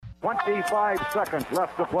25 seconds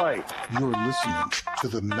left to play. You're listening to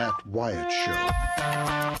the Matt Wyatt Show.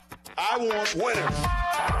 I want winners.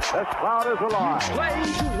 This crowd is alive. Play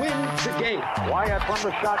to win the game. Wyatt from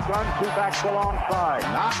the shotgun, two backs alongside.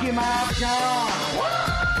 Knock him out, John.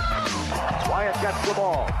 Wyatt gets the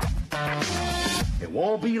ball. It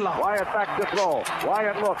won't be long. Wyatt back to throw.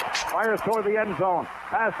 Wyatt looks, fires toward the end zone.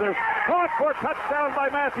 Passes, caught for a touchdown by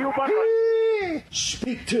Matthew Butler.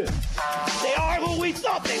 Speak to him. They are who we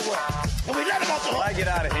thought they were. And we let them off the hook. I get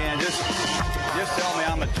out of hand. Just tell me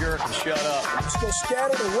I'm a jerk and shut up. Let's go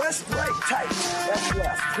scatter the west, right, tight. That's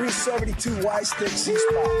left. 372 Y stick,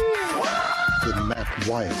 C-spot. The Matt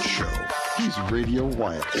Wyatt Show. He's Radio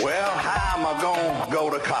Wyatt. Well, how am I going to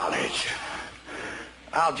go to college?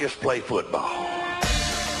 I'll just play football.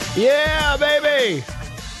 Yeah, baby.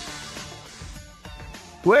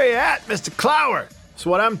 Where you at, Mr. Clower? That's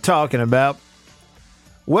what I'm talking about.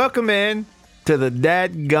 Welcome in to the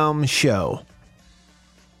Dadgum Show.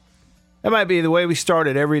 That might be the way we start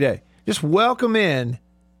it every day. Just welcome in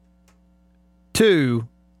to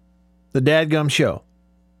the Dadgum Show.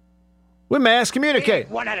 We're mass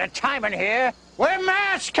communicating. One at a time in here. We're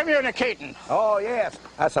mass communicating. Oh, yes.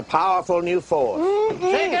 That's a powerful new force.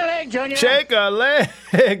 Shake a leg, Junior. Shake a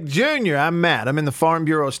leg, Junior. I'm Matt. I'm in the Farm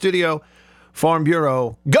Bureau studio. Farm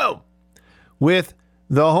Bureau, go! With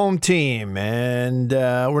the home team. And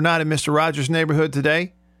we're not in Mr. Rogers' neighborhood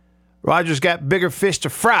today. Rogers got bigger fish to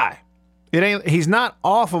fry. He's not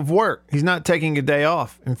off of work. He's not taking a day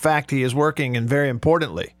off. In fact, he is working, and very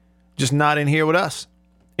importantly, just not in here with us.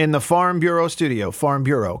 In the Farm Bureau studio. Farm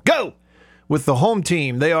Bureau, go! With the home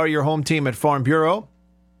team. They are your home team at Farm Bureau.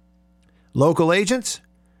 Local agents,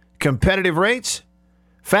 competitive rates,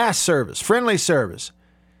 fast service, friendly service.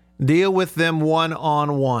 Deal with them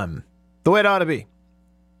one-on-one. The way it ought to be.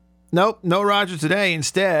 Nope, no Roger today.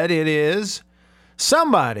 Instead, it is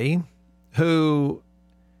somebody who,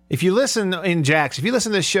 if you listen in Jackson, if you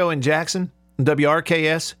listen to this show in Jackson,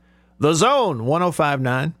 WRKS, The Zone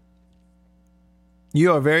 105.9,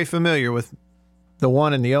 you are very familiar with the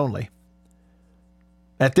one and the only.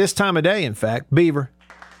 At this time of day, in fact, Beaver.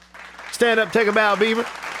 Stand up, take a bow, Beaver.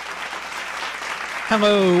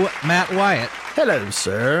 Hello, Matt Wyatt. Hello,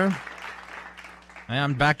 sir.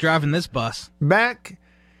 I'm back driving this bus. Back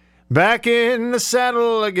in the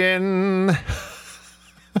saddle again.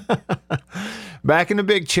 Back in the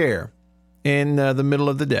big chair in the middle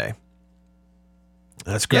of the day.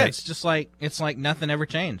 That's great. Yeah, it's like nothing ever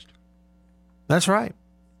changed. That's right.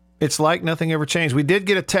 It's like nothing ever changed. We did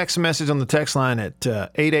get a text message on the text line at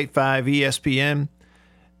 885-ESPN.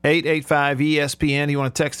 885-ESPN. You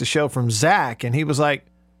want to text the show from Zach, and he was like,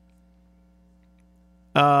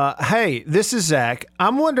 hey, this is Zach.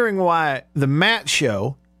 I'm wondering why the Matt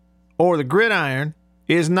Show or the Gridiron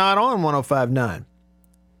is not on 105.9.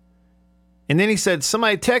 And then he said,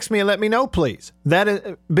 somebody text me and let me know, please. That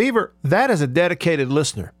is, Beaver, that is a dedicated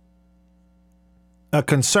listener. A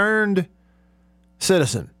concerned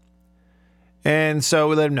citizen. And so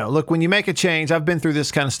we let him know. Look, when you make a change, I've been through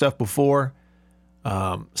this kind of stuff before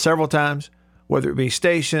several times, whether it be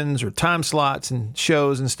stations or time slots and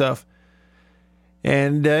shows and stuff.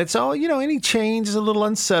 And it's all, any change is a little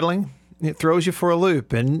unsettling. It throws you for a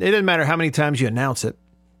loop. And it doesn't matter how many times you announce it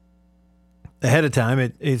ahead of time.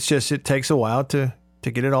 It takes a while to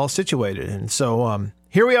get it all situated. And so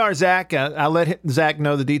here we are, Zach. I let Zach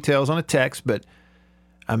know the details on a text, but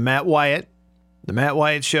I'm Matt Wyatt, the Matt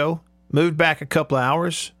Wyatt Show. Moved back a couple of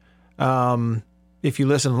hours. If you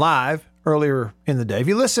listen live earlier in the day. If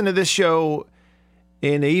you listen to this show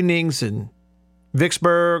in the evenings in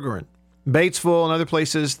Vicksburg or in Batesville and other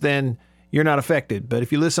places, then you're not affected. But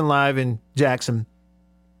if you listen live in Jackson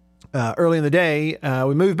early in the day,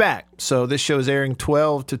 we moved back. So this show is airing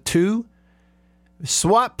 12 to 2.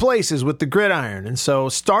 Swap places with the Gridiron. And so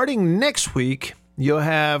starting next week, you'll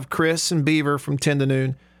have Chris and Beaver from 10 to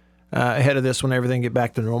noon ahead of this when everything get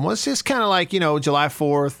back to normal. It's just kind of like, July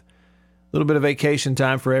 4th, a little bit of vacation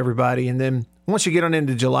time for everybody. And then once you get on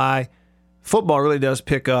into July, football really does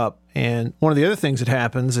pick up. And one of the other things that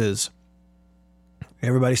happens is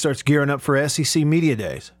everybody starts gearing up for SEC Media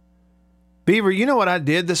Days. Beaver, you know what I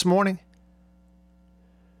did this morning?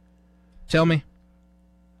 Tell me.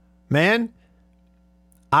 Man,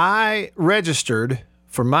 I registered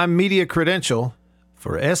for my media credential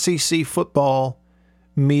for SEC Football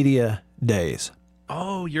Media Days.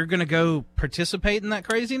 Oh, you're going to go participate in that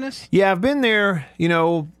craziness? Yeah, I've been there,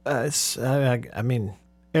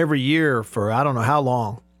 every year for I don't know how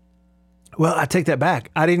long. Well, I take that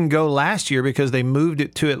back. I didn't go last year because they moved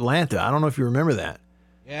it to Atlanta. I don't know if you remember that.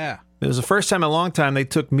 Yeah. It was the first time in a long time they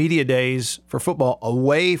took media days for football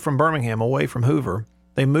away from Birmingham, away from Hoover,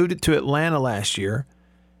 They moved it to Atlanta last year.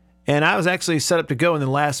 And I was actually set up to go, and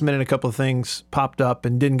then last minute a couple of things popped up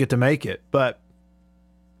and didn't get to make it. But,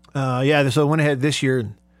 so I went ahead this year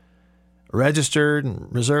and registered and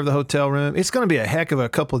reserved the hotel room. It's going to be a heck of a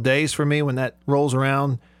couple of days for me when that rolls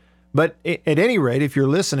around. But at any rate, if you're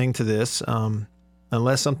listening to this,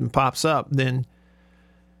 unless something pops up, then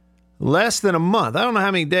less than a month. I don't know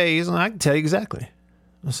how many days, and I can tell you exactly.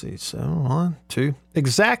 Let's see, 7, 1, 2.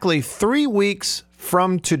 Exactly 3 weeks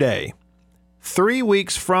from today. 3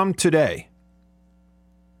 weeks from today,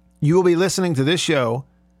 you will be listening to this show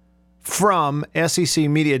from SEC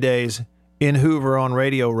Media Days in Hoover on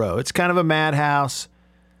Radio Row. It's kind of a madhouse.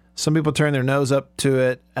 Some people turn their nose up to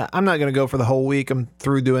it. I'm not going to go for the whole week. I'm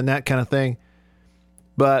through doing that kind of thing.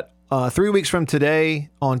 But 3 weeks from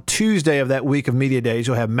today, on Tuesday of that week of Media Days,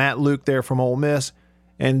 you'll have Matt Luke there from Ole Miss.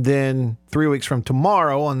 And then 3 weeks from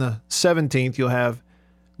tomorrow, on the 17th, you'll have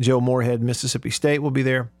Joe Moorhead, Mississippi State will be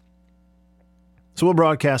there. So we'll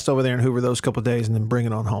broadcast over there in Hoover those couple of days and then bring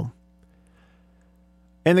it on home.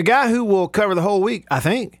 And the guy who will cover the whole week, I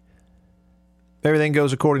think, if everything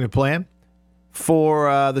goes according to plan,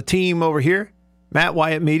 for the team over here, Matt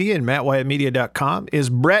Wyatt Media and MattWyattMedia.com, is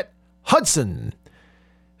Brett Hudson,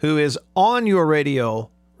 who is on your radio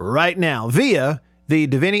right now via the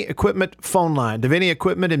Davini Equipment phone line. Davini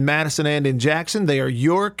Equipment in Madison and in Jackson. They are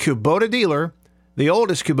your Kubota dealer, the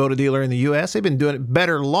oldest Kubota dealer in the U.S. They've been doing it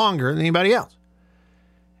better longer than anybody else.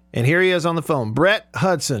 And here he is on the phone, Brett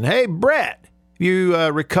Hudson. Hey, Brett, you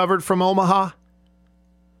recovered from Omaha?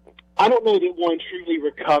 I don't know that one truly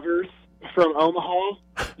recovers from Omaha.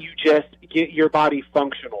 You just get your body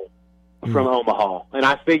functional from Omaha. And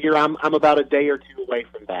I figure I'm about a day or two away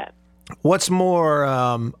from that. What's more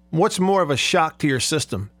of a shock to your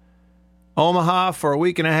system? Omaha for a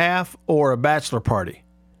week and a half or a bachelor party?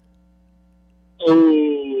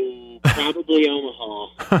 Oh, probably Omaha.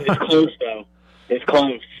 It's close, though. It's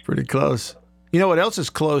close. Pretty close. You know what else is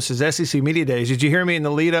close is SEC Media Days. Did you hear me in the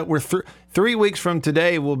lead up? We're 3 weeks from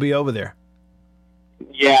today. We'll be over there.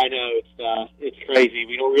 Yeah, I know. It's crazy.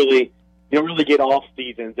 We don't really get off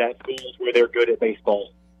seasons at schools where they're good at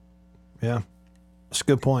baseball. Yeah, that's a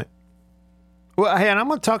good point. Well, hey, and I'm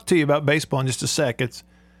going to talk to you about baseball in just a sec. It's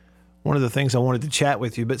one of the things I wanted to chat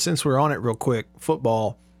with you. But since we're on it real quick,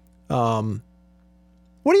 football.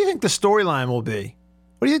 What do you think the storyline will be?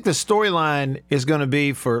 What do you think the storyline is going to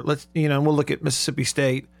be for, we'll look at Mississippi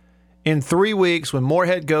State in 3 weeks when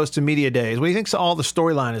Moorhead goes to Media Days. What do you think all the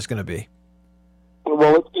storyline is going to be?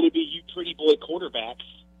 Well, it's going to be you pretty boy quarterbacks,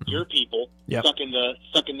 your people, sucking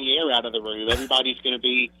the air out of the room. Everybody's going to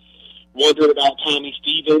be wondering about Tommy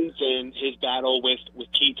Stevens and his battle with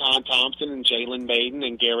Keaton Thompson and Jalen Maiden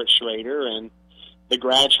and Garrett Schrader. And the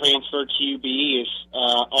grad transfer QB is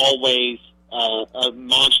always a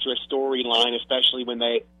monstrous storyline, especially when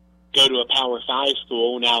they go to a Power 5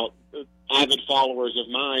 school. Now, avid followers of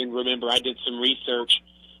mine remember I did some research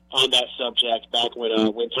on that subject back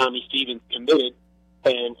when Tommy Stevens committed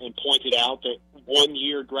and pointed out that 1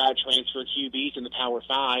 year grad transfer QBs in the Power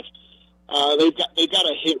 5, they've got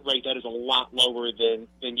a hit rate that is a lot lower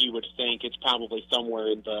than you would think. It's probably somewhere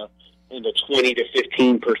in the 20 to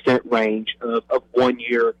 15% range of 1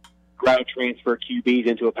 year grad transfer QBs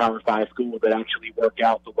into a Power 5 school that actually work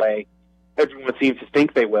out the way everyone seems to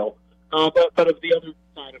think they will. But of the other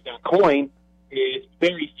side of that coin is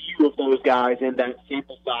very few of those guys in that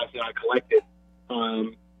sample size that I collected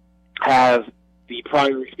have the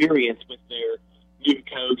prior experience with their new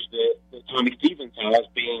coach that Tommy Stevens has,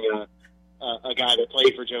 being a guy that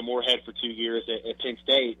played for Joe Moorhead for 2 years at Penn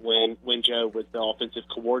State when Joe was the offensive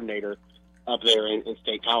coordinator up there in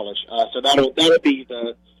State College. So that'll be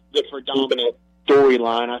the predominant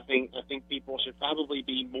storyline. I think people should probably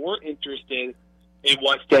be more interested in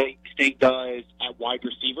what State does at wide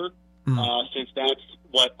receiver, since that's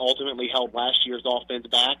what ultimately held last year's offense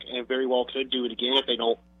back, and very well could do it again if they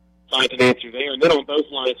don't find an answer there. And then on both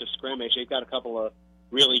lines of scrimmage, they've got a couple of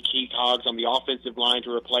really key cogs on the offensive line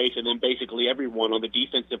to replace, and then basically everyone on the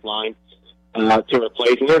defensive line to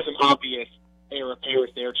replace. And there's some obvious heir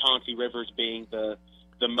apparent there, Chauncey Rivers being the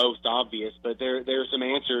most obvious, but there are some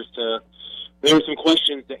answers to. There are some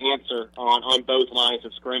questions to answer on both lines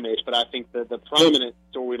of scrimmage, but I think the prominent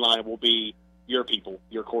storyline will be your people,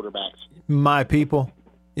 your quarterbacks. My people?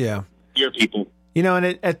 Yeah. Your people. You know,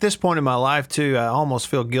 and at this point in my life, too, I almost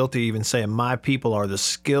feel guilty even saying my people are the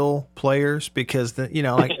skill players because, I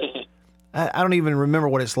don't even remember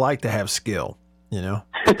what it's like to have skill,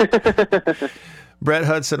 Brett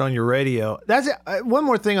Hudson on your radio. That's one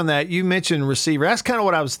more thing on that. You mentioned receiver. That's kind of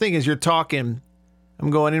what I was thinking as you're talking. I'm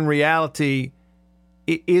going, in reality,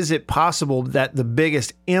 is it possible that the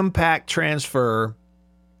biggest impact transfer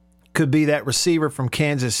could be that receiver from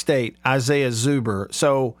Kansas State, Isaiah Zuber.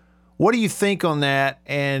 So what do you think on that,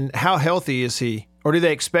 and how healthy is he, or do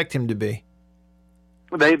they expect him to be?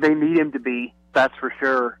 They need him to be, that's for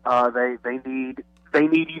sure. They need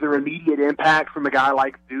either immediate impact from a guy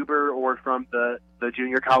like Zuber or from the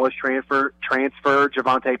junior college transfer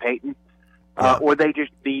Javonte Payton. Or they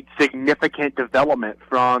just need significant development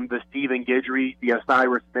from the Stephen Guidry, the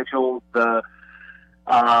Osiris Mitchell, the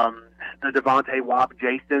Devontae Wap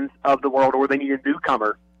Jasons of the world, or they need a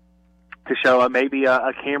newcomer to show maybe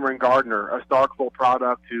a Cameron Gardner, a Starkville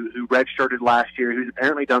product who redshirted last year, who's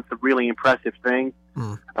apparently done some really impressive things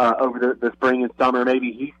over the spring and summer.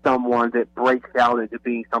 Maybe he's someone that breaks out into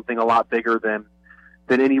being something a lot bigger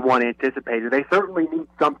than anyone anticipated. They certainly need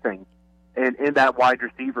something in that wide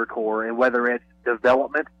receiver core, and whether it's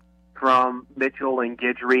development from Mitchell and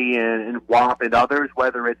Guidry and Wap and others,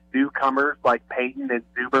 whether it's newcomers like Payton and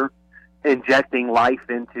Zuber injecting life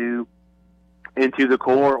into the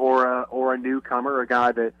core, or a newcomer, a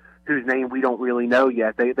guy whose name we don't really know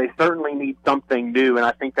yet. They certainly need something new, and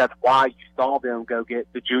I think that's why you saw them go get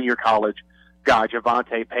the junior college guy,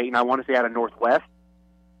 Javonte Payton. I want to say out of Northwest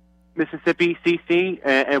Mississippi CC,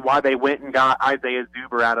 and why they went and got Isaiah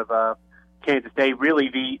Zuber out of Kansas State,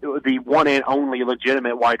 really the one and only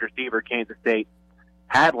legitimate wide receiver Kansas State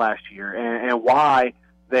had last year, and why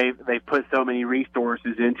they put so many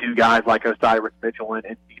resources into guys like Osiris Mitchell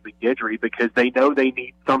and Stephen Guidry, because they know they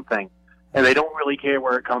need something, and they don't really care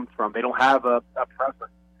where it comes from. They don't have a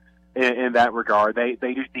preference in that regard. They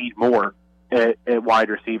just need more at wide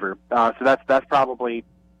receiver. So that's probably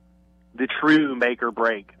the true make or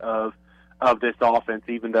break of this offense,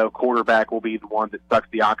 even though quarterback will be the one that sucks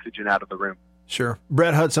the oxygen out of the room. Sure.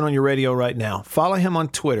 Brett Hudson on your radio right now. Follow him on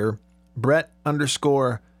Twitter,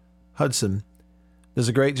 Brett_Hudson. Does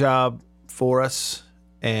a great job for us,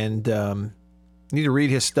 and you need to read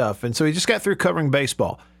his stuff. And so he just got through covering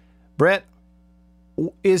baseball. Brett,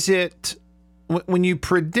 is it when you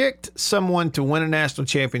predict someone to win a national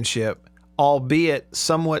championship, albeit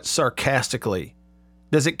somewhat sarcastically,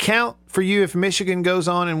 does it count for you if Michigan goes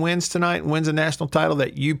on and wins tonight and wins a national title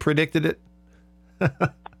that you predicted it?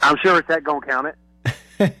 I'm sure it's that gonna count it.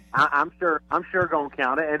 I'm sure gonna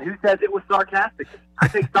count it. And who says it was sarcastic? I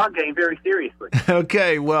take stock game very seriously.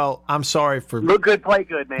 Okay, well, I'm sorry for look good, play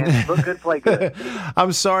good, man. Look good, play good.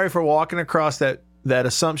 I'm sorry for walking across that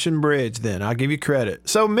Assumption Bridge. Then I'll give you credit.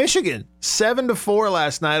 So Michigan 7-4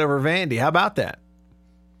 last night over Vandy. How about that?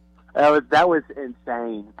 That was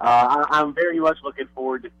insane. I'm very much looking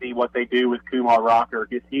forward to see what they do with Kumar Rocker,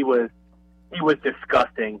 because he was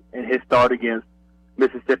disgusting in his start against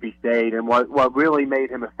Mississippi State. And what really made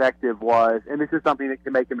him effective was, and this is something that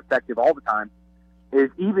can make him effective all the time, is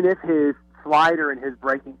even if his slider and his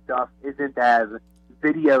breaking stuff isn't as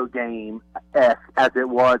video game-esque as it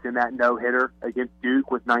was in that no-hitter against Duke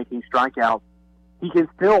with 19 strikeouts, he can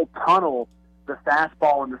still tunnel the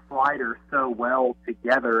fastball and the slider so well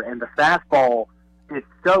together, and the fastball is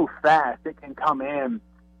so fast it can come in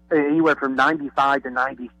anywhere from 95 to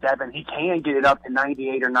 97. He can get it up to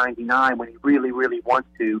 98 or 99 when he really, really wants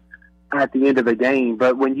to at the end of the game.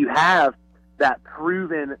 But when you have that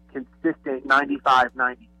proven, consistent 95,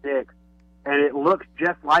 96, and it looks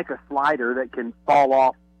just like a slider that can fall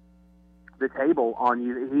off the table on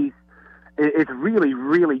you, it's really,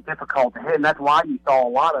 really difficult to hit, and that's why you saw a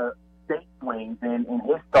lot of state swings in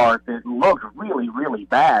his start that looked really, really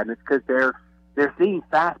bad. And it's because they're seeing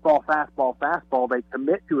fastball. They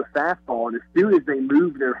commit to a fastball, and as soon as they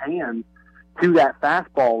move their hands to that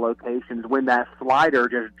fastball location is when that slider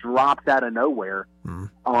just drops out of nowhere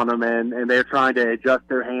on them, and they're trying to adjust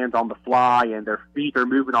their hands on the fly, and their feet are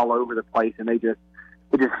moving all over the place, and it just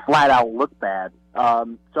flat out look bad.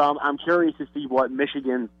 So I'm curious to see what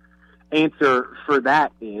Michigan's answer for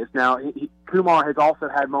that is. Now, Kumar has also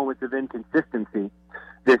had moments of inconsistency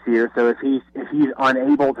this year, so if he's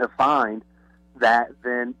unable to find that,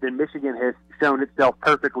 then Michigan has shown itself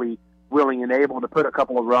perfectly willing and able to put a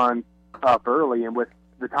couple of runs up early, and with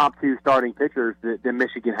the top two starting pitchers that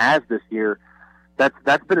Michigan has this year,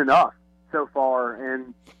 that's been enough so far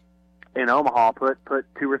in Omaha. Put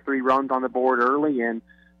 2 or 3 runs on the board early and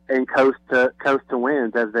coast to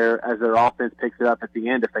wins as their offense picks it up at the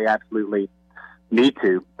end if they absolutely need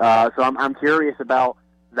to. So I'm curious about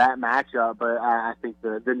that matchup, but I think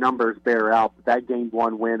the numbers bear out that game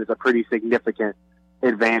 1 win is a pretty significant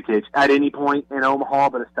advantage at any point in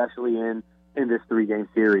Omaha, but especially in this 3-game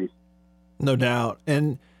series. No doubt.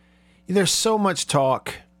 And there's so much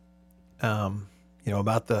talk,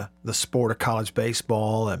 about the sport of college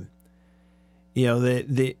baseball, and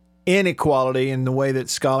the inequality in the way that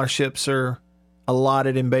scholarships are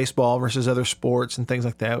allotted in baseball versus other sports and things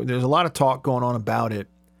like that. There's a lot of talk going on about it.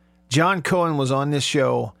 John Cohen was on this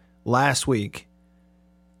show last week,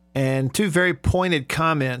 and two very pointed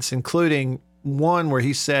comments, including one where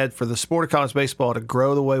he said for the sport of college baseball to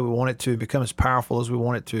grow the way we want it to, become as powerful as we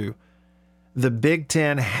want it to, the Big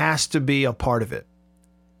Ten has to be a part of it.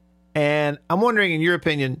 And I'm wondering, in your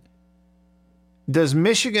opinion, does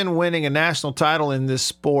Michigan winning a national title in this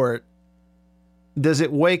sport, does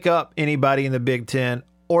it wake up anybody in the Big Ten,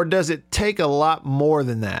 or does it take a lot more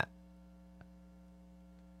than that?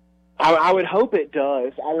 I would hope it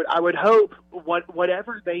does. I would hope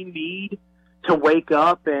whatever they need to wake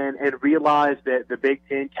up and realize that the Big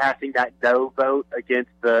Ten casting that no vote against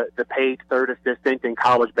the paid third assistant in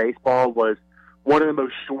college baseball was one of the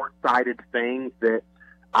most short-sighted things that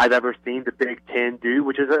I've ever seen the Big Ten do,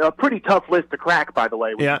 which is a pretty tough list to crack, by the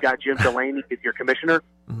way, when you've got Jim Delaney as your commissioner,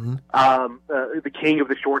 the king of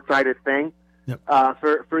the short-sighted thing. Yep.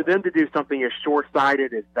 For them to do something as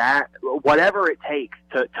short-sighted as that, whatever it takes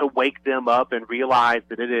to wake them up and realize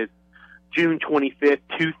that it is June 25th,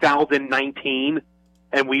 2019,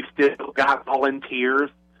 and we've still got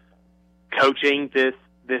volunteers coaching this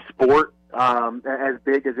sport as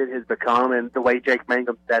big as it has become. And the way Jake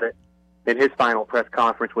Mangum said it in his final press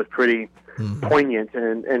conference was pretty poignant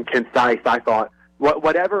and concise, I thought.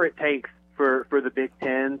 Whatever it takes for the Big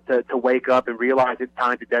Ten to wake up and realize it's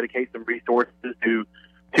time to dedicate some resources to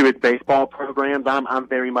its baseball programs, I'm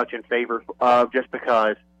very much in favor of, just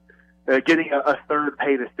because getting a third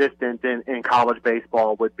paid assistant in college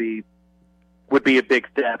baseball would be a big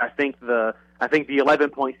step. I think the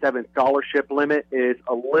 11.7 scholarship limit is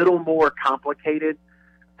a little more complicated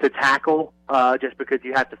to tackle, just because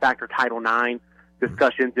you have to factor Title IX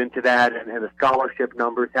discussions into that, and the scholarship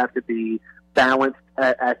numbers have to be balanced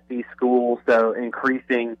at these schools. So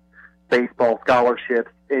increasing baseball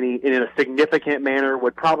scholarships in a significant manner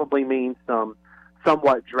would probably mean some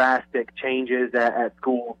somewhat drastic changes at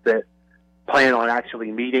schools that plan on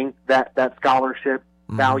actually meeting that scholarship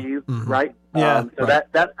value, right? Yeah,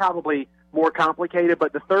 that's probably more complicated,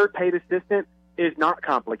 but the third paid assistant is not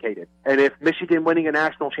complicated. And if Michigan winning a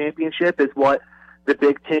national championship is what the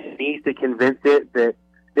Big Ten needs to convince it that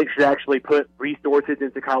it should actually put resources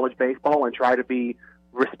into college baseball and try to be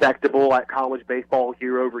respectable at college baseball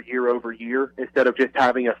year over year over year, instead of just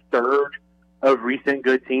having a surge of recent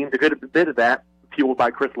good teams, a good bit of that fueled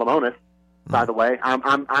by Chris Lemonis, by the way,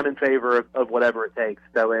 I'm in favor of whatever it takes.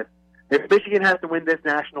 So if Michigan has to win this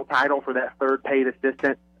national title for that third paid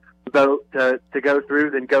assistant vote to go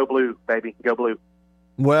through, then go blue, baby, go blue.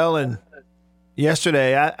 Well, and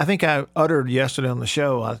yesterday, I think I uttered yesterday on the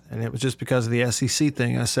show, and it was just because of the SEC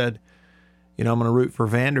thing. I said, I'm going to root for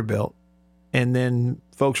Vanderbilt. And then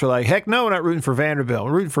folks were like, heck no, we're not rooting for Vanderbilt.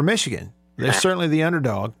 We're rooting for Michigan. They're certainly the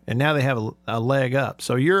underdog, and now they have a leg up.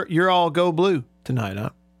 So you're all go blue tonight, huh?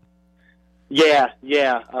 Yeah.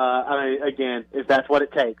 I mean, again, if that's what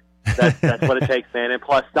it takes, that's what it takes, man. And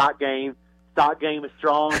plus, stock game is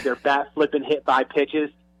strong. They're bat flipping, hit by pitches.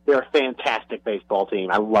 They're a fantastic baseball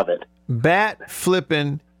team. I love it. Bat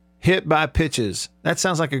flipping, hit by pitches. That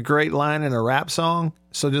sounds like a great line in a rap song.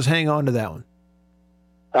 So just hang on to that one.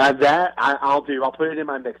 That I'll do. I'll put it in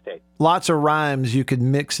my mixtape. Lots of rhymes you could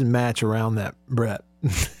mix and match around that, Brett.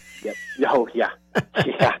 Yep. Oh, yeah.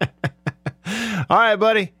 Yeah. All right,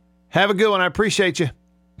 buddy. Have a good one. I appreciate you.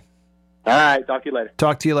 All right. Talk to you later.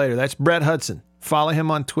 Talk to you later. That's Brett Hudson. Follow him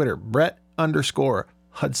on Twitter,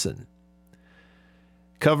 Brett_Hudson.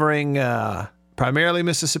 Covering primarily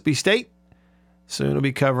Mississippi State. Soon we'll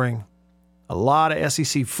be covering a lot of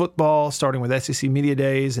SEC football, starting with SEC Media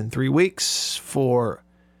Days in 3 weeks for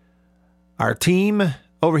our team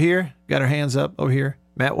over here. Got our hands up over here.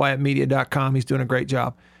 MattWyattMedia.com. He's doing a great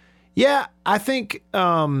job. Yeah, I think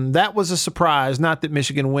that was a surprise. Not that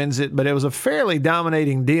Michigan wins it, but it was a fairly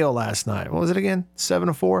dominating deal last night. What was it again?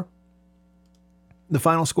 7-4? The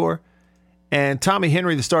final score. And Tommy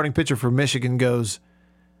Henry, the starting pitcher for Michigan, goes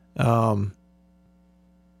 8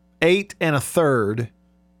 1/3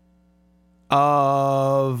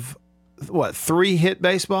 of, 3 hit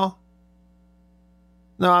baseball?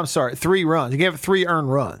 No, I'm sorry, 3 runs. He gave up 3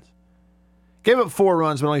 earned runs. Gave up 4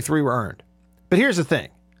 runs, but only 3 were earned. But here's the thing.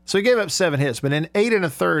 So he gave up 7 hits, but in 8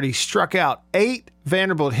 1/3, he struck out 8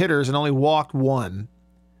 Vanderbilt hitters and only walked 1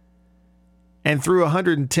 and threw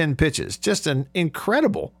 110 pitches. Just an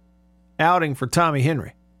incredible outing for Tommy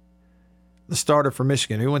Henry, the starter for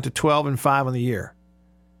Michigan, who went to 12-5 on the year.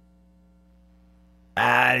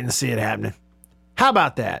 I didn't see it happening. How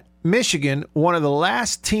about that? Michigan, one of the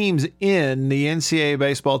last teams in the NCAA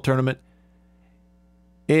baseball tournament,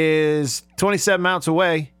 is 27 outs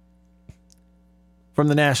away from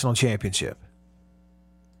the national championship.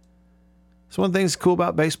 It's one of the things that's cool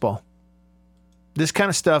about baseball. This kind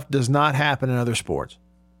of stuff does not happen in other sports.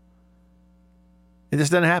 It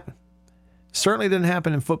just doesn't happen. Certainly didn't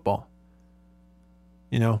happen in football.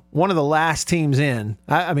 One of the last teams in,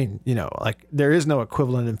 I mean, like there is no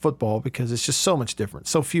equivalent in football because it's just so much different.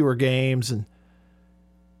 So fewer games and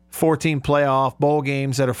 14 playoff bowl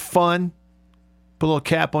games that are fun. Put a little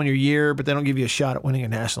cap on your year, but they don't give you a shot at winning a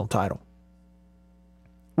national title.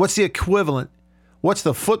 What's the equivalent? What's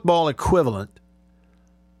the football equivalent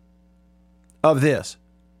of this?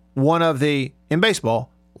 One of the, in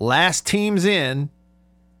baseball, last teams in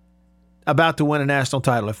about to win a national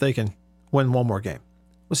title if they can win one more game.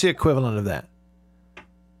 What's the equivalent of that?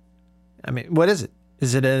 I mean, what is it?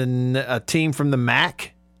 Is it a team from the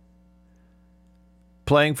MAC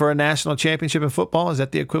playing for a national championship in football? Is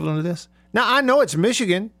that the equivalent of this? Now, I know it's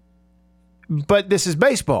Michigan, but this is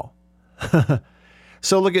baseball.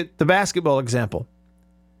 So look at the basketball example.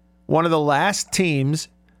 One of the last teams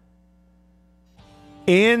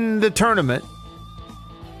in the tournament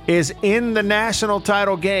is in the national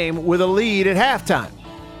title game with a lead at halftime.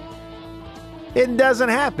 It doesn't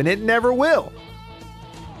happen. It never will.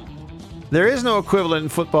 There is no equivalent in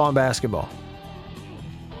football and basketball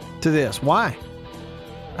to this. Why?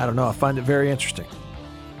 I don't know. I find it very interesting.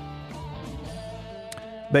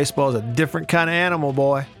 Baseball is a different kind of animal,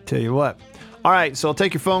 boy. Tell you what. All right, so I'll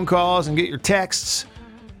take your phone calls and get your texts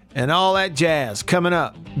and all that jazz coming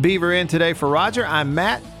up. Beaver in today for Roger. I'm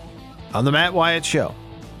Matt on the Matt Wyatt Show.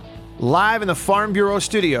 Live in the Farm Bureau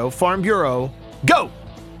studio. Farm Bureau, go!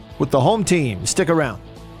 With the home team. Stick around.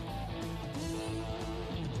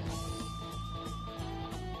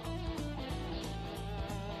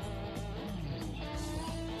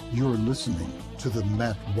 You're listening to the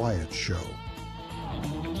Matt Wyatt Show.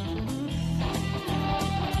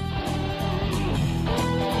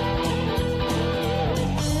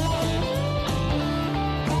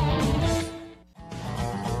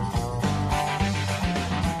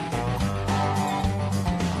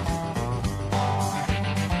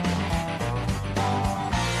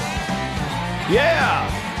 Yeah!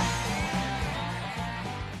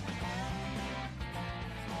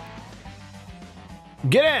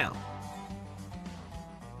 Get down.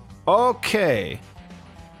 Okay.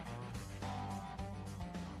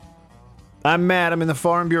 I'm Matt. I'm in the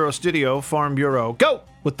Farm Bureau studio. Farm Bureau, go!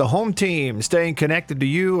 With the home team, staying connected to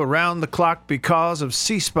you around the clock because of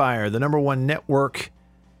C Spire, the #1 network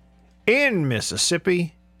in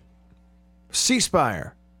Mississippi. C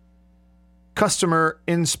Spire. Customer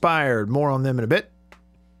inspired. More on them in a bit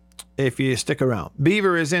if you stick around.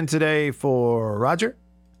 Beaver is in today for Roger.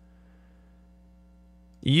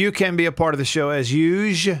 You can be a part of the show as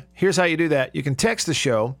usual. Here's how you do that. You can text the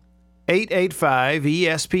show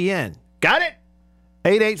 885-ESPN. Got it?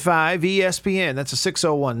 885-ESPN. That's a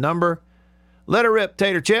 601 number. Let her rip,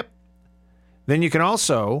 Tater Chip. Then you can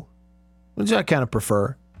also, which I kind of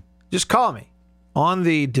prefer, just call me on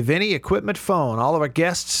the Davini Equipment phone. All of our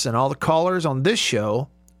guests and all the callers on this show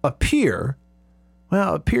appear.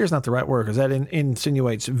 Well, appear is not the right word because that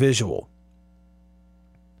insinuates visual.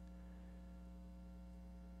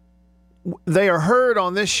 They are heard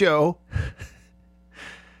on this show.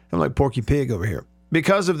 I'm like Porky Pig over here.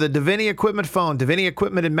 Because of the Davini Equipment phone. Davini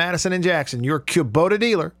Equipment in Madison and Jackson. Your Kubota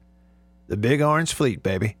dealer. The Big Orange Fleet,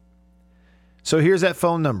 baby. So here's that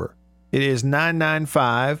phone number. It is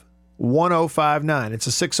 995-1059. It's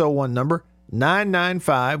a 601 number.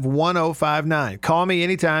 995-1059. Call me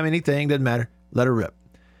anytime, anything. Doesn't matter. Let her rip.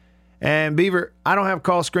 And Beaver, I don't have a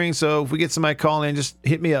call screen, so if we get somebody calling in, just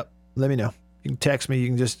hit me up. Let me know. You can text me. You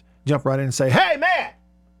can just jump right in and say, hey, Matt,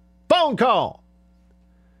 phone call.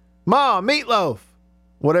 Mom, meatloaf.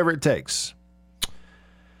 Whatever it takes.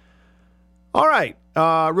 All right.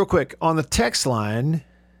 Real quick. On the text line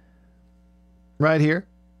right here,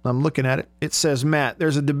 I'm looking at it. It says, Matt,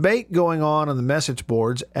 there's a debate going on the message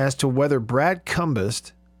boards as to whether Brad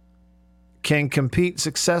Cumbest can compete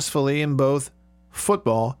successfully in both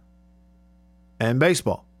football and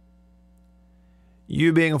baseball.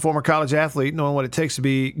 You being a former college athlete, knowing what it takes to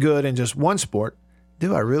be good in just one sport.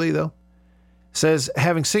 Do I really, though? Says,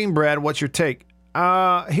 having seen Brad, what's your take?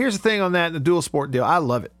 Here's the thing on that, the dual sport deal. I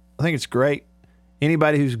love it. I think it's great.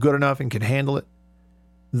 Anybody who's good enough and can handle it.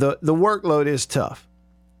 The workload is tough.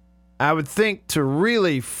 I would think to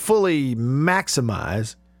really fully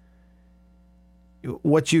maximize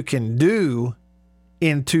what you can do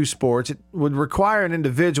in two sports, it would require an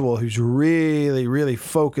individual who's really, really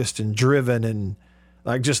focused and driven and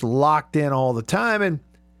like just locked in all the time. And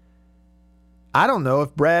I don't know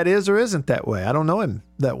if Brad is or isn't that way. I don't know him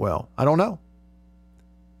that well. I don't know.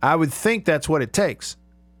 I would think that's what it takes.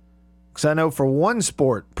 Because I know for one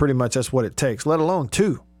sport, pretty much that's what it takes, let alone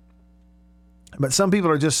two. But some people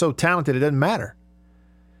are just so talented, it doesn't matter.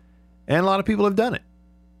 And a lot of people have done it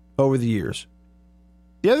over the years.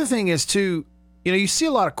 The other thing is, too, you see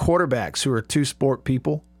a lot of quarterbacks who are two-sport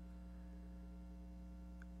people.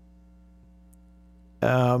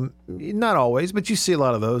 Not always, but you see a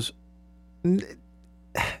lot of those.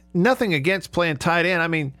 Nothing against playing tight end. I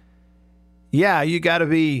mean, yeah, you got to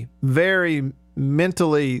be very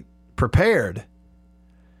mentally prepared.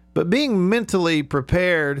 But being mentally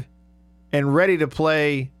prepared and ready to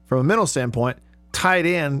play from a mental standpoint, tight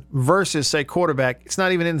end versus, say, quarterback, it's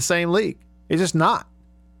not even in the same league. It's just not.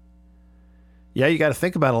 Yeah, you got to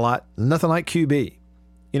think about it a lot. Nothing like QB.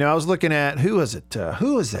 I was looking at, who was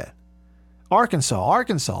that? Arkansas.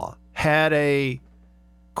 Arkansas had a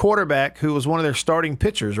quarterback who was one of their starting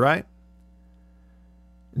pitchers, right?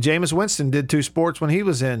 Jameis Winston did two sports when he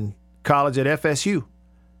was in college at FSU.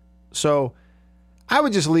 So I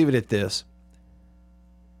would just leave it at this.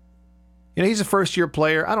 He's a first-year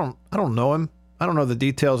player. I don't know him. I don't know the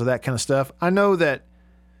details of that kind of stuff. I know that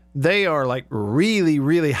they are like really,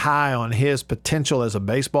 really high on his potential as a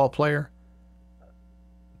baseball player.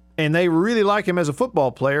 And they really like him as a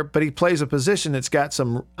football player, but he plays a position that's got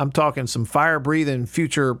some fire-breathing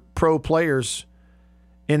future pro players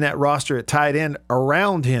in that roster at tight end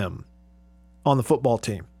around him on the football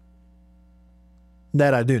team.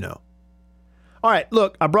 That I do know. All right,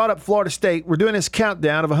 look, I brought up Florida State. We're doing this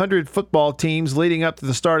countdown of 100 football teams leading up to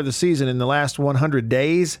the start of the season in the last 100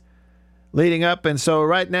 days leading up. And so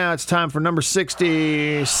right now it's time for number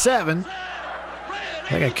 67. I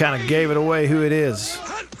think I kind of gave it away who it is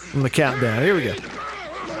from the countdown. Here we go.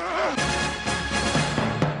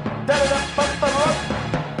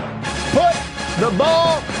 Put the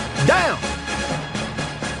ball down.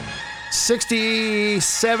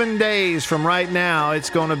 67 days from right now, it's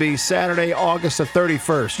going to be Saturday, August the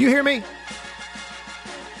 31st. You hear me?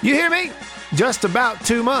 You hear me? Just about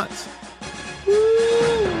 2 months. Woo!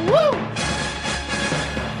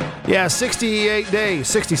 Yeah,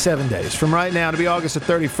 67 days from right now to be August the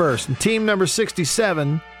 31st. And team number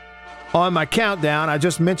 67 on my countdown, I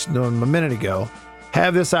just mentioned them a minute ago,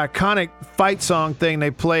 have this iconic fight song thing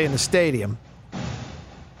they play in the stadium.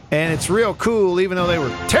 And it's real cool, even though they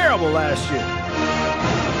were terrible last year.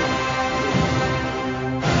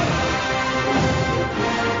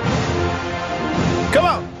 Come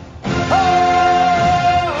on.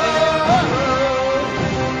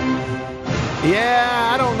 Yeah,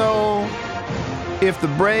 I don't know if the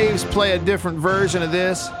Braves play a different version of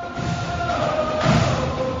this.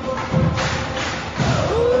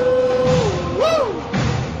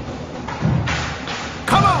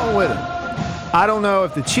 Come on with it. I don't know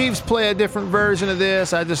if the Chiefs play a different version of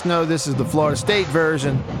this. I just know this is the Florida State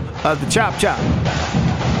version of the Chop Chop.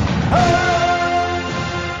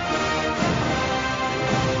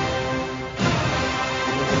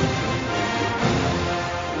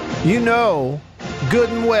 You know good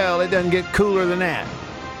and well it doesn't get cooler than that.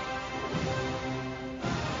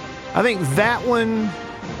 I think that one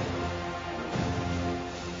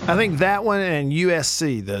and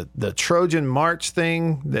USC, the Trojan March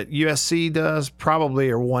thing that USC does, probably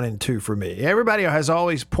are 1 and 2 for me. Everybody has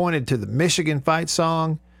always pointed to the Michigan fight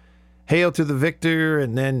song, Hail to the Victor,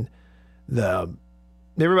 and then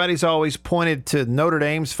everybody's always pointed to Notre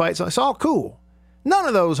Dame's fight song. It's all cool. None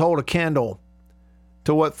of those hold a candle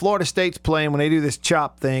to what Florida State's playing when they do this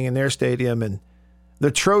chop thing in their stadium and the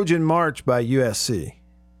Trojan March by USC.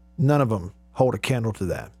 None of them hold a candle to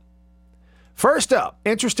that. First up,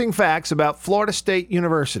 interesting facts about Florida State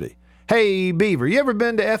University. Hey, Beaver, you ever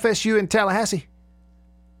been to FSU in Tallahassee?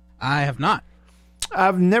 I have not.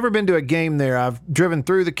 I've never been to a game there. I've driven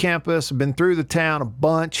through the campus, been through the town a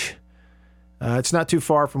bunch. It's not too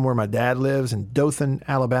far from where my dad lives in Dothan,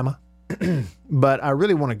 Alabama. But I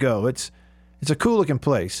really want to go. It's a cool-looking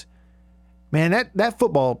place. Man, that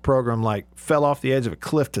football program fell off the edge of a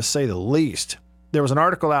cliff, to say the least. There was an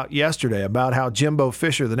article out yesterday about how Jimbo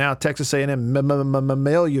Fisher, the now Texas A&M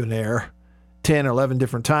millionaire, 10 or 11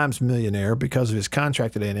 different times millionaire because of his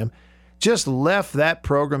contract at A&M, just left that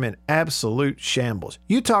program in absolute shambles.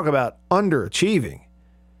 You talk about underachieving.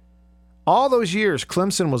 All those years,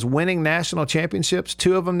 Clemson was winning national championships,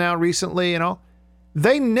 2 of them now recently and all.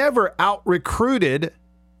 They never out-recruited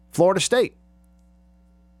Florida State.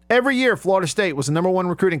 Every year, Florida State was the number 1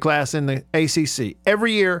 recruiting class in the ACC.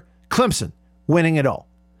 Every year, Clemson winning it all.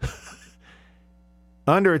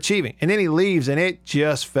 Underachieving. And then he leaves, and it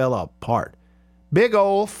just fell apart. Big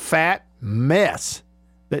old fat mess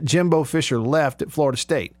that Jimbo Fisher left at Florida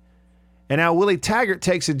State. And now Willie Taggart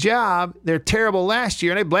takes a job. They're terrible last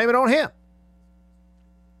year, and they blame it on him.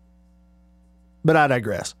 But I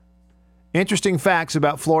digress. Interesting facts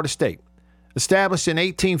about Florida State. Established in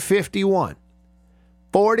 1851.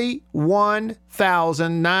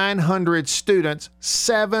 41,900 students,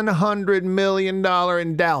 $700 million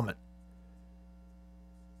endowment.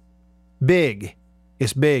 Big.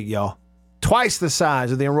 It's big, y'all. Twice the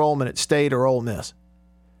size of the enrollment at State or Ole Miss.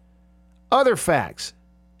 Other facts.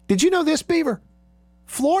 Did you know this, Beaver?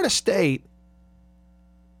 Florida State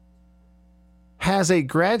has a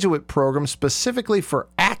graduate program specifically for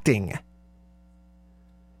acting.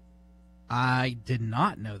 I did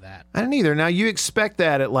not know that. I didn't either. Now, you expect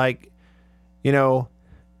that at NYU.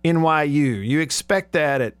 You expect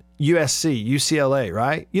that at USC, UCLA,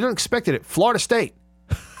 right? You don't expect it at Florida State.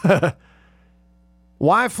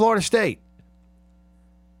 Why Florida State?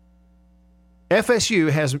 FSU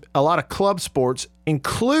has a lot of club sports,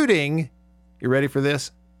 including, you ready for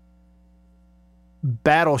this?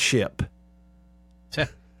 Battleship.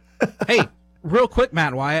 Hey, real quick,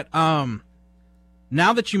 Matt Wyatt.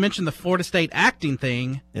 Now that you mentioned the Florida State acting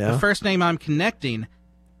thing, The first name I'm connecting,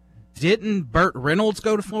 didn't Burt Reynolds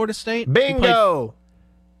go to Florida State? Bingo!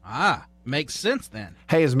 Makes sense then.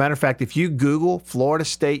 Hey, as a matter of fact, if you Google Florida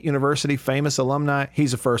State University famous alumni,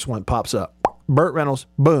 he's the first one that pops up. Burt Reynolds,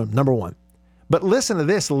 boom, number one. But listen to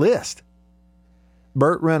this list.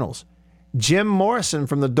 Burt Reynolds, Jim Morrison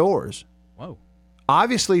from The Doors. Whoa.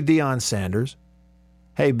 Obviously Deion Sanders.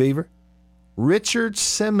 Hey, Beaver. Richard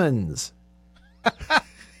Simmons.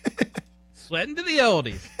 Sweating to the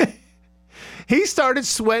oldies. He started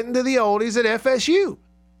sweating to the oldies at FSU.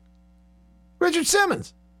 Richard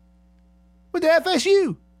Simmons. With the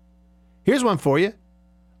FSU. Here's one for you.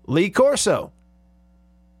 Lee Corso.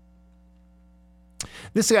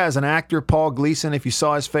 This guy's an actor, Paul Gleason. If you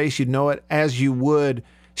saw his face, you'd know it, as you would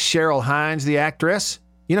Cheryl Hines, the actress.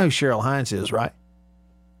 You know who Cheryl Hines is, right?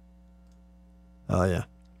 Oh, yeah.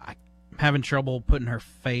 I'm having trouble putting her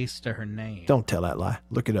face to her name. Don't tell that lie.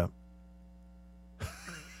 Look it up.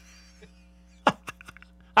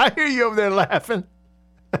 I hear you over there laughing.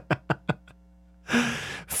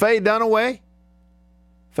 Faye Dunaway,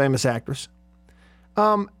 famous actress.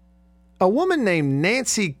 A woman named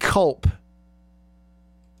Nancy Culp,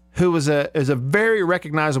 who is a very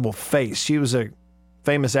recognizable face. She was a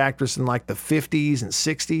famous actress in like the 50s and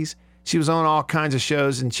 60s. She was on all kinds of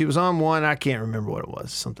shows, and she was on one, I can't remember what it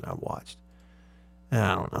was, something I watched.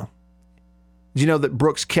 I don't know. Did you know that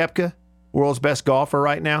Brooks Koepka, world's best golfer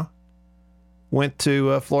right now, went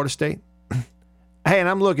to Florida State? Hey, and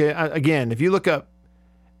I'm looking, again, if you look up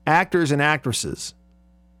actors and actresses,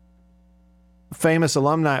 famous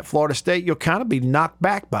alumni at Florida State, you'll kind of be knocked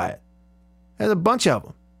back by it. There's a bunch of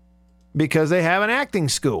them because they have an acting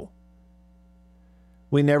school.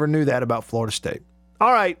 We never knew that about Florida State.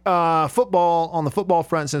 All right, football, on the football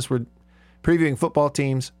front, since we're previewing football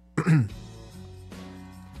teams.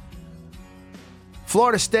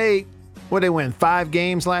 Florida State, what did they win, 5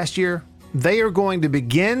 games last year? They are going to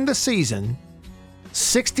begin the season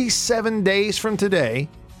 67 days from today,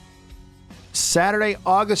 Saturday,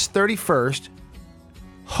 August 31st,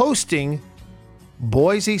 hosting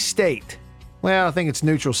Boise State. Well, I think it's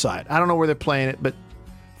neutral site. I don't know where they're playing it, but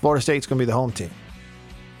Florida State's going to be the home team.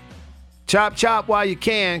 Chop, chop while you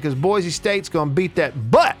can, because Boise State's going to beat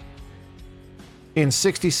that butt in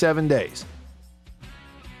 67 days.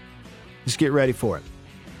 Just get ready for it.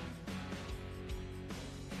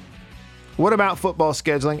 What about football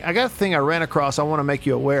scheduling? I got a thing I ran across. I want to make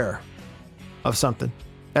you aware of something.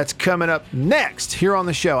 That's coming up next here on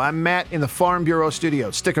the show. I'm Matt in the Farm Bureau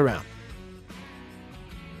studio. Stick around.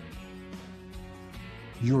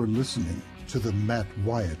 You're listening to The Matt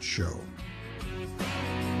Wyatt Show.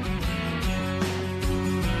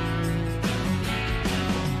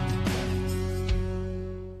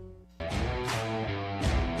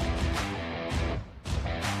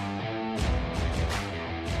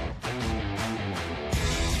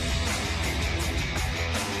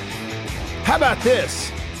 How about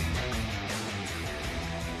this?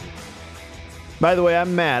 By the way,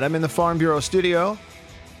 I'm Matt. I'm in the Farm Bureau studio.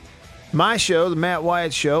 My show, the Matt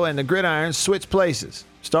Wyatt Show, and the Gridiron switch places.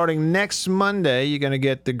 Starting next Monday, you're going to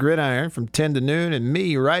get the Gridiron from 10 to noon and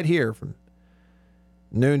me right here from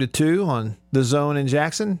noon to 2 on The Zone in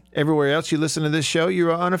Jackson. Everywhere else you listen to this show,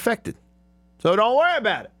 you are unaffected. So don't worry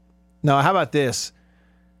about it. No, how about this?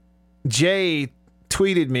 Jay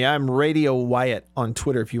tweeted me. I'm Radio Wyatt on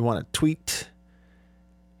Twitter if you want to tweet.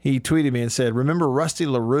 He tweeted me and said, remember Rusty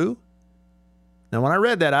LaRue? Now, when I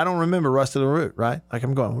read that, I don't remember Rusty LaRue, right? Like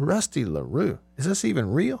I'm going, Rusty LaRue? Is this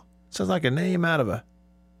even real? Sounds like a name out of I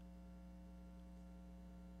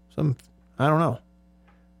don't know.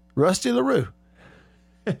 Rusty LaRue.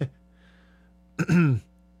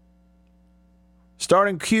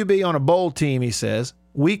 Starting QB on a bowl team, he says.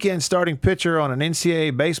 Weekend starting pitcher on an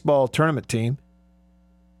NCAA baseball tournament team.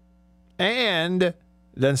 And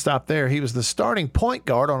doesn't stop there. He was the starting point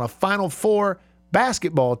guard on a Final Four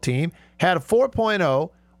basketball team, had a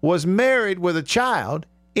 4.0, was married with a child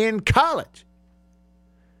in college.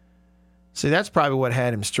 See, that's probably what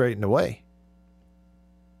had him straightened away.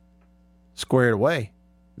 Squared away,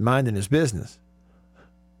 minding his business.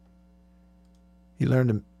 He learned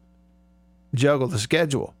to juggle the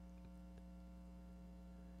schedule.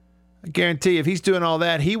 I guarantee if he's doing all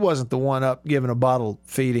that, he wasn't the one up giving a bottle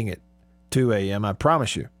feeding at 2 a.m., I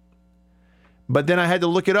promise you. But then I had to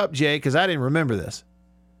look it up, Jay, because I didn't remember this.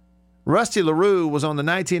 Rusty LaRue was on the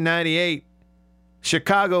 1998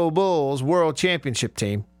 Chicago Bulls World Championship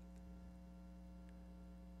team.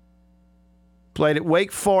 Played at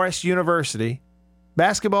Wake Forest University.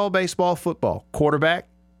 Basketball, baseball, football. Quarterback,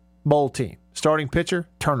 bowl team. Starting pitcher,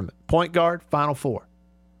 tournament. Point guard, Final Four.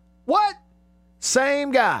 What?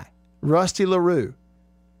 Same guy, Rusty LaRue.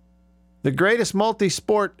 The greatest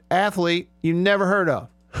multi-sport athlete you never heard of.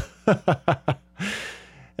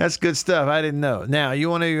 That's good stuff. I didn't know. Now, you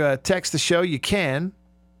want to text the show? You can.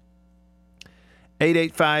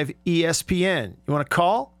 885-ESPN. You want to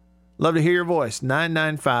call? Love to hear your voice.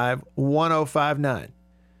 995-1059.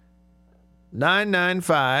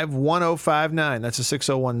 995-1059. That's a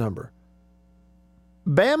 601 number.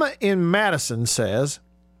 Bama in Madison says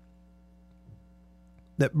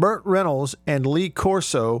that Burt Reynolds and Lee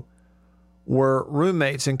Corso were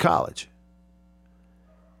roommates in college.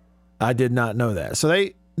 I did not know that. So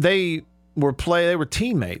they were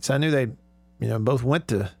teammates. I knew they both went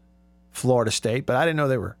to Florida State, but I didn't know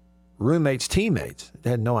they were roommates, teammates. I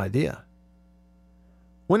had no idea.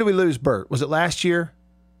 When did we lose Burt? Was it last year?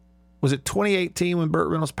 Was it 2018 when Burt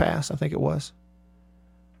Reynolds passed? I think it was.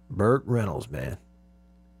 Burt Reynolds, man.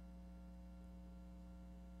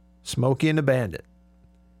 Smokey and the Bandit.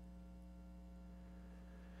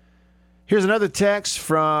 Here's another text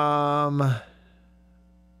from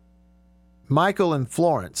Michael in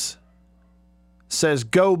Florence. Says,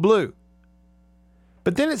 go blue.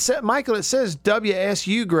 But then it said, Michael, it says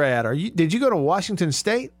WSU grad. Did you go to Washington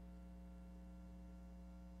State?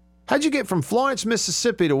 How'd you get from Florence,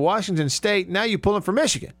 Mississippi to Washington State? Now you're pulling for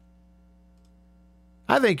Michigan.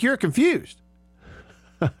 I think you're confused.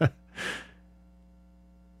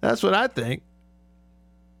 That's what I think.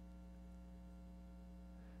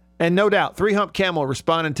 And no doubt, 3-Hump Camel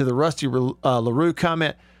responding to the Rusty LaRue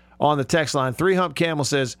comment on the text line. 3-Hump Camel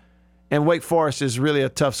says, and Wake Forest is really a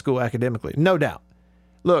tough school academically. No doubt.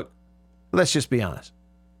 Look, let's just be honest.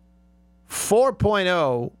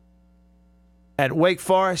 4.0 at Wake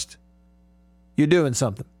Forest, you're doing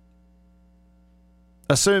something.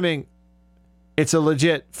 Assuming it's a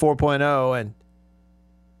legit 4.0 and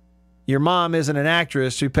your mom isn't an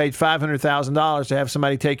actress who paid $500,000 to have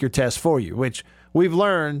somebody take your test for you, which we've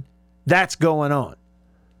learned that's going on.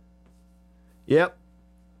 Yep,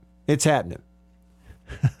 it's happening.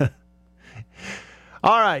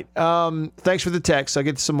 All right. Thanks for the text. I'll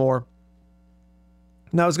get some more.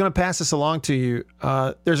 Now, I was going to pass this along to you.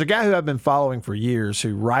 There's a guy who I've been following for years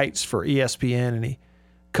who writes for ESPN, and he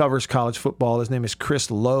covers college football. His name is Chris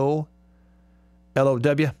Lowe,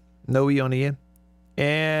 L-O-W, no E on the end.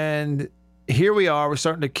 And here we are. We're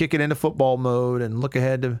starting to kick it into football mode and look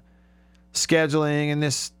ahead to scheduling and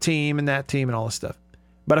this team and that team and all this stuff.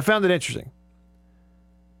 But I found it interesting.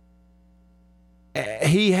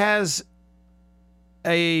 He has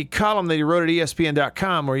a column that he wrote at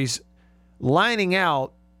ESPN.com where he's lining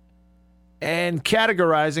out and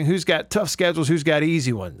categorizing who's got tough schedules, who's got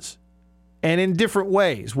easy ones. And in different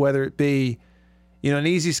ways, whether it be, an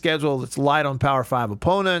easy schedule that's light on Power 5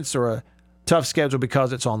 opponents or a tough schedule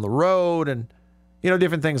because it's on the road and,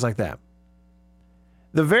 different things like that.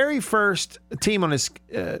 The very first team on his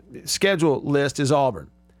schedule list is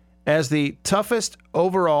Auburn as the toughest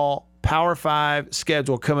overall Power 5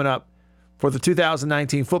 schedule coming up for the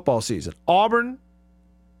 2019 football season. Auburn,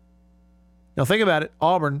 now think about it,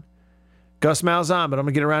 Auburn, Gus Malzahn, but I'm going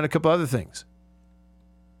to get around to a couple other things.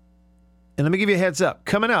 And let me give you a heads up.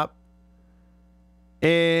 Coming up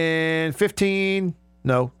in 20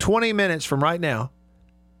 minutes from right now,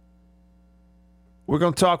 we're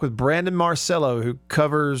going to talk with Brandon Marcello, who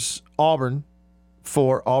covers Auburn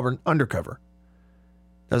for Auburn Undercover.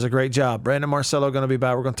 Does a great job. Brandon Marcello going to be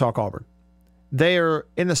by. We're going to talk Auburn. They are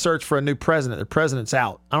in the search for a new president. The president's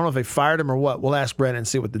out. I don't know if they fired him or what. We'll ask Brandon and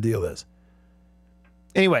see what the deal is.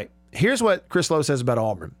 Anyway, here's what Chris Lowe says about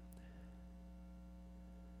Auburn.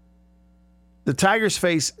 The Tigers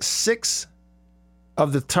face 6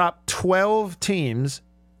 of the top 12 teams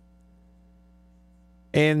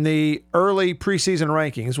in the early preseason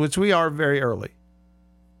rankings, which we are very early.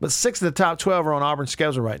 But 6 of the top 12 are on Auburn's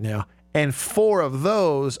schedule right now, and 4 of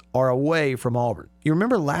those are away from Auburn. You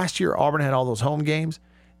remember last year Auburn had all those home games?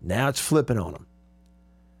 Now it's flipping on them.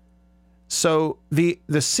 So the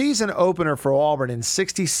season opener for Auburn in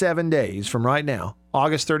 67 days from right now,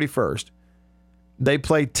 August 31st, they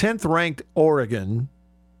play 10th ranked Oregon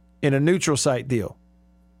in a neutral site deal.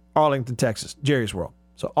 Arlington, Texas, Jerry's World.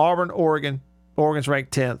 So Auburn, Oregon. Oregon's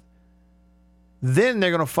ranked 10th. Then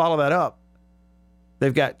they're going to follow that up.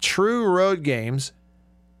 They've got true road games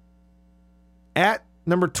at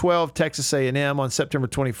number 12, Texas A&M on September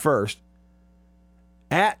 21st.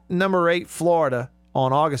 At number 8, Florida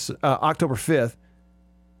on October 5th.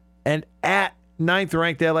 And at 9th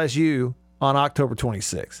ranked LSU on October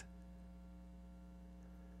 26th.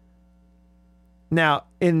 Now,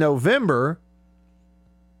 in November,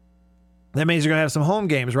 that means they're going to have some home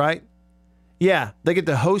games, right? Yeah, they get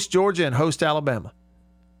to host Georgia and host Alabama.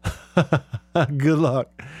 Good luck.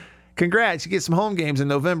 Congrats, you get some home games in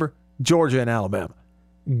November, Georgia and Alabama.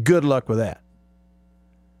 Good luck with that.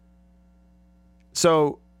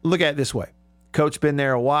 So look at it this way. Coach been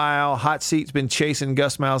there a while. Hot seat's been chasing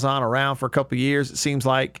Gus Malzahn around for a couple of years, it seems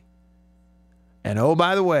like. And oh,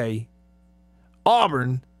 by the way,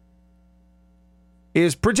 Auburn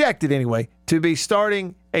is projected anyway to be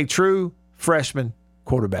starting a true freshman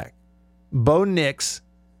quarterback. Bo Nix,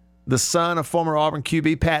 the son of former Auburn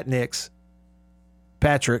QB Pat Nix,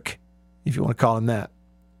 Patrick, if you want to call him that.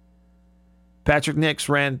 Patrick Nix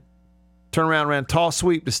ran toss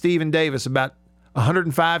sweep to Stephen Davis about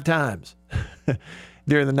 105 times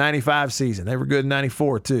during the 95 season. They were good in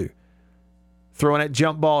 94 too. Throwing that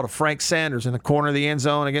jump ball to Frank Sanders in the corner of the end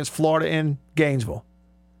zone against Florida in Gainesville.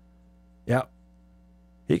 Yep.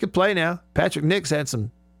 He could play now. Patrick Nix had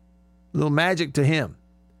some little magic to him.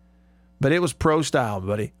 But it was pro style,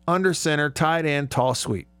 buddy. Under center, tight end, toss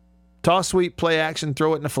sweep. Toss sweep, play action,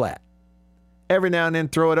 throw it in the flat. Every now and then,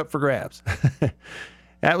 throw it up for grabs.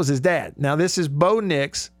 That was his dad. Now, this is Bo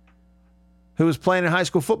Nix, who was playing in high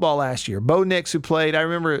school football last year. Bo Nix, who played, I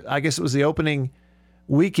remember, I guess it was the opening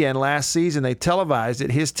weekend last season. They televised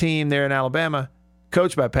it. His team there in Alabama,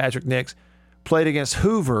 coached by Patrick Nix, played against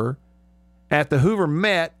Hoover at the Hoover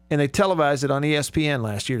Met, and they televised it on ESPN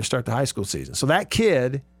last year to start the high school season. So that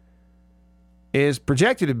kid is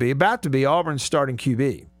projected to be, about to be, Auburn's starting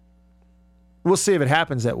QB. We'll see if it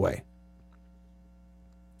happens that way.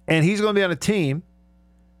 And he's going to be on a team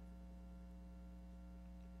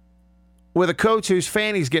with a coach whose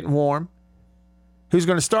fanny's getting warm, who's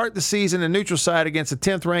going to start the season in neutral site against the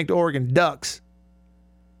 10th ranked Oregon Ducks,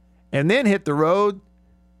 and then hit the road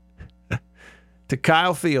to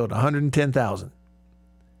Kyle Field, 110,000,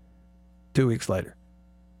 2 weeks later.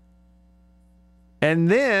 And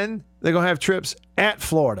then they're going to have trips at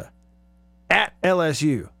Florida, at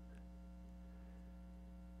LSU.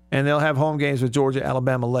 And they'll have home games with Georgia,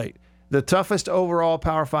 Alabama late. The toughest overall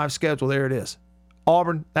Power 5 schedule, there it is.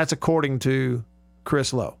 Auburn, that's according to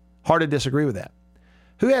Chris Lowe. Hard to disagree with that.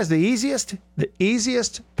 Who has the easiest? The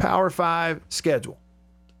easiest Power 5 schedule.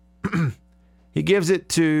 He gives it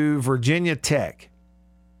to Virginia Tech.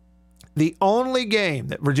 The only game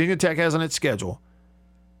that Virginia Tech has on its schedule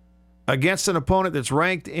against an opponent that's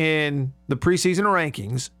ranked in the preseason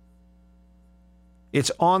rankings,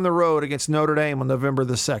 it's on the road against Notre Dame on November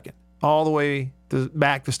the 2nd, all the way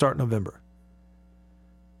back to start November.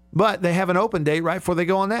 But they have an open date right before they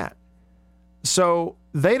go on that. So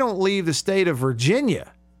they don't leave the state of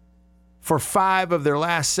Virginia for 5 of their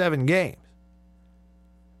last 7 games.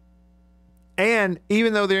 And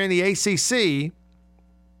even though they're in the ACC,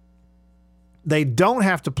 they don't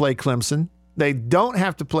have to play Clemson. They don't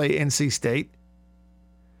have to play NC State.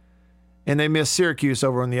 And they miss Syracuse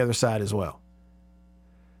over on the other side as well.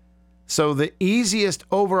 So the easiest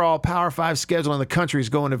overall Power 5 schedule in the country is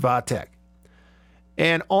going to Va-Tech.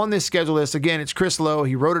 And on this schedule list, again, it's Chris Lowe.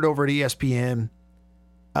 He wrote it over at ESPN.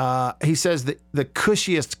 He says that the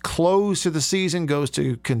cushiest close to the season goes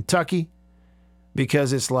to Kentucky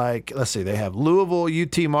because it's like, let's see, they have Louisville,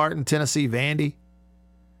 UT Martin, Tennessee, Vandy.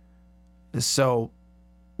 So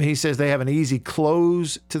he says they have an easy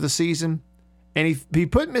close to the season. And he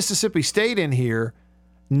put Mississippi State in here,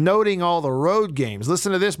 noting all the road games.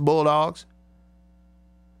 Listen to this, Bulldogs.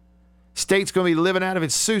 State's going to be living out of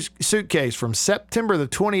its suitcase from September the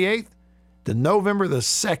 28th to November the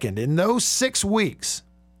 2nd. In those 6 weeks,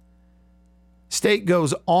 State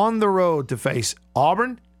goes on the road to face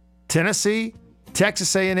Auburn, Tennessee,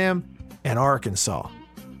 Texas A&M, and Arkansas.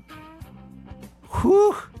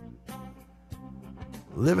 Whew.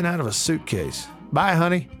 Living out of a suitcase. Bye,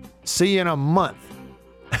 honey. See you in a month.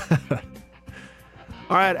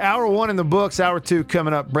 All right, hour 1 in the books. Hour 2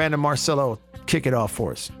 coming up. Brandon Marcello will kick it off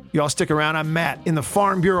for us. Y'all stick around. I'm Matt in the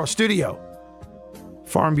Farm Bureau studio.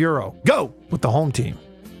 Farm Bureau, go with the home team.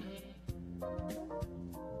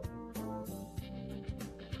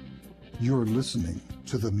 You're listening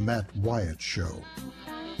to The Matt Wyatt Show.